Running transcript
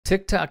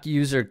TikTok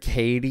user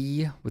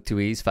Katie, with 2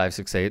 E's,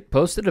 568,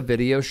 posted a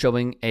video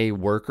showing a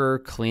worker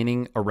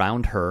cleaning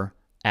around her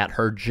at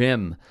her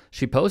gym.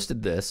 She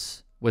posted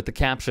this with the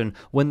caption,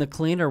 "When the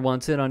cleaner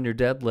wants in on your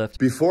deadlift."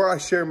 Before I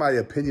share my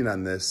opinion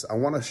on this, I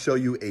want to show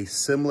you a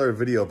similar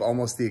video of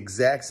almost the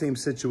exact same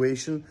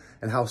situation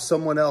and how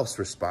someone else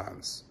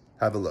responds.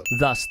 Have a look.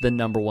 Thus, the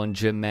 #1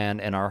 gym man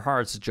in our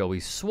hearts,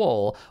 Joey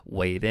Swole,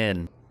 weighed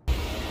in.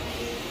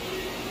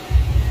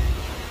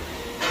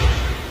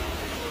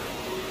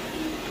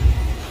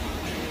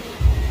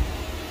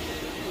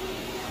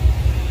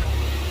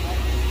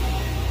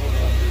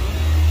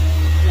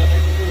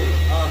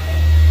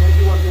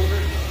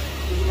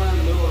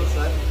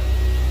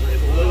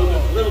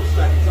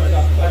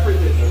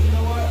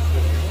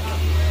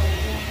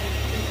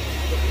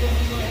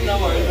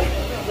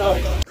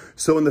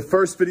 So in the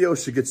first video,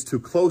 she gets too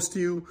close to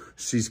you.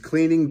 She's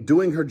cleaning,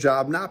 doing her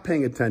job, not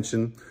paying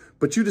attention.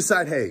 But you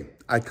decide, hey,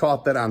 I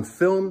caught that on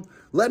film.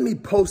 Let me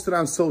post it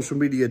on social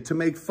media to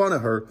make fun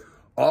of her,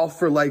 all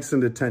for likes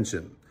and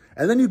attention.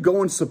 And then you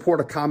go and support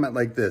a comment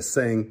like this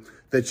saying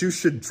that you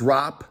should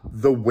drop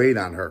the weight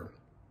on her.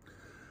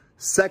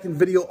 Second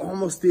video,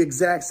 almost the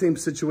exact same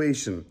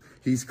situation.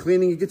 He's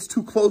cleaning, he gets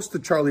too close to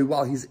Charlie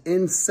while he's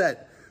in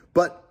set,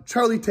 but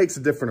Charlie takes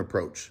a different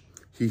approach.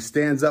 He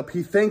stands up,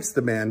 he thanks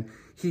the man,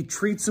 he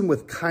treats him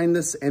with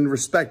kindness and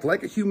respect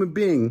like a human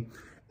being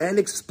and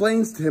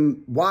explains to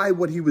him why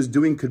what he was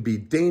doing could be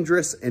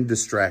dangerous and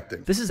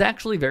distracting. This is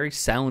actually very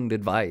sound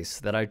advice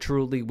that I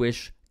truly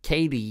wish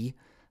Katie,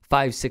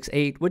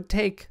 568, would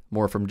take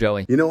more from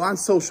Joey. You know, on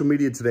social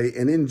media today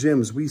and in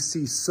gyms, we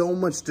see so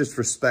much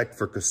disrespect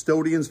for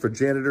custodians, for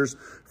janitors,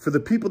 for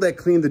the people that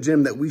clean the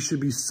gym that we should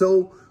be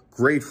so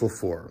grateful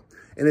for.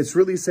 And it's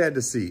really sad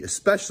to see,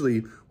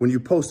 especially when you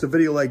post a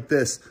video like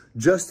this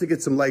just to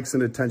get some likes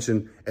and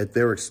attention at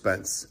their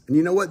expense. And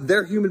you know what?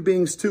 They're human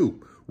beings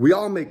too. We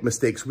all make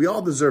mistakes. We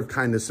all deserve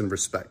kindness and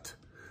respect.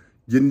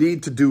 You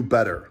need to do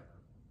better.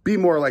 Be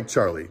more like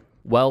Charlie.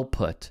 Well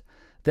put.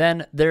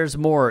 Then there's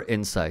more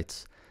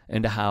insights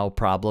into how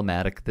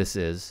problematic this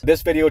is.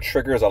 This video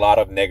triggers a lot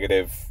of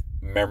negative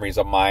memories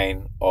of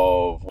mine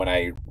of when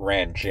I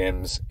ran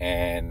gyms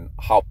and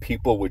how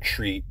people would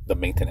treat the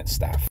maintenance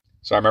staff.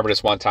 So I remember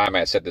this one time I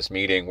had set this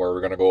meeting where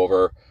we're going to go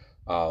over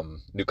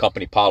new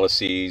company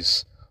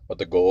policies, what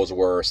the goals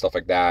were, stuff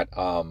like that.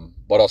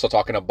 But also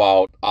talking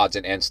about odds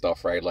and ends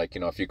stuff, right? Like,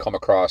 you know, if you come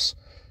across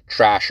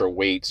trash or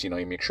weights, you know,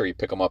 you make sure you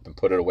pick them up and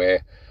put it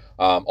away.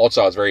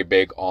 Also, I was very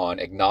big on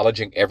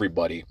acknowledging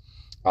everybody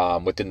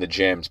within the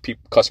gyms,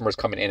 customers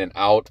coming in and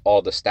out,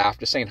 all the staff,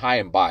 just saying hi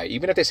and bye.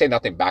 Even if they say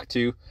nothing back to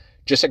you,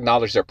 just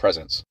acknowledge their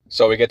presence.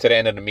 So we get to the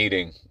end of the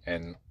meeting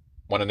and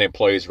one of the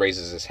employees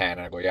raises his hand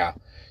and I go, yeah.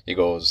 He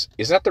goes,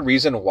 isn't that the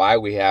reason why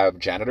we have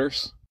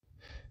janitors?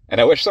 And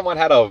I wish someone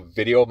had a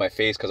video of my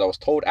face because I was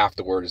told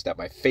afterwards that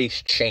my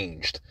face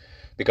changed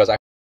because I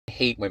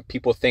hate when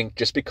people think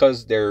just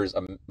because there's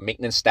a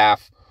maintenance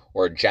staff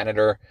or a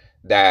janitor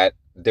that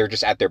they're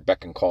just at their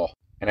beck and call.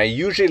 And I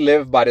usually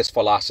live by this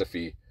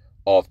philosophy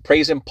of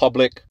praise in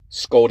public,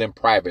 scold in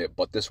private.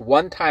 But this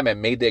one time I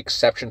made the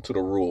exception to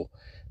the rule.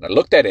 And I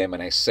looked at him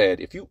and I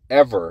said, if you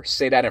ever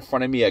say that in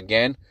front of me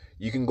again,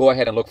 you can go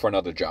ahead and look for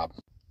another job.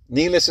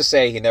 Needless to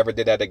say, he never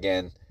did that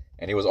again,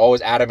 and he was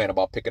always adamant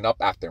about picking up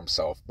after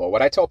himself. But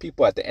what I tell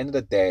people at the end of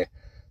the day,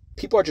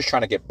 people are just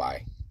trying to get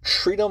by.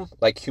 Treat them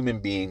like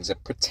human beings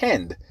and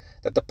pretend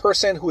that the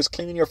person who is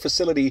cleaning your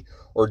facility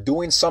or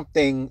doing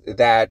something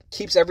that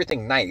keeps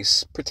everything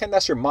nice, pretend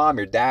that's your mom,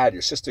 your dad,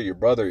 your sister, your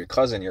brother, your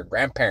cousin, your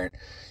grandparent,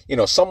 you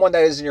know, someone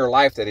that is in your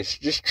life that is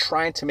just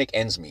trying to make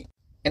ends meet.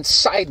 And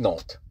side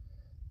note,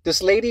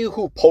 this lady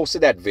who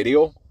posted that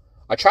video,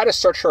 I tried to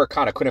search her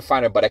account, I couldn't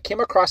find it, but I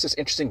came across this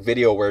interesting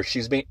video where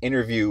she's being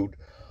interviewed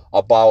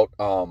about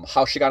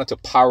how she got into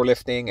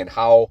powerlifting and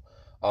how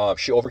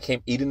she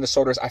overcame eating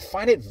disorders. I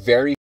find it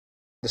very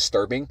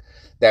disturbing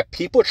that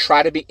people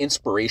try to be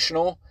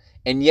inspirational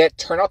and yet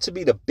turn out to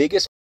be the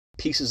biggest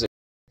pieces of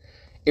shit.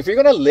 If you're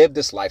going to live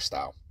this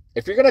lifestyle,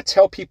 if you're going to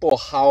tell people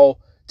how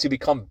to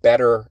become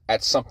better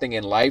at something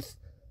in life,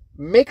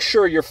 make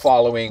sure you're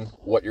following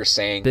what you're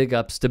saying. Big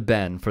ups to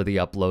Ben for the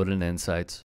upload and insights.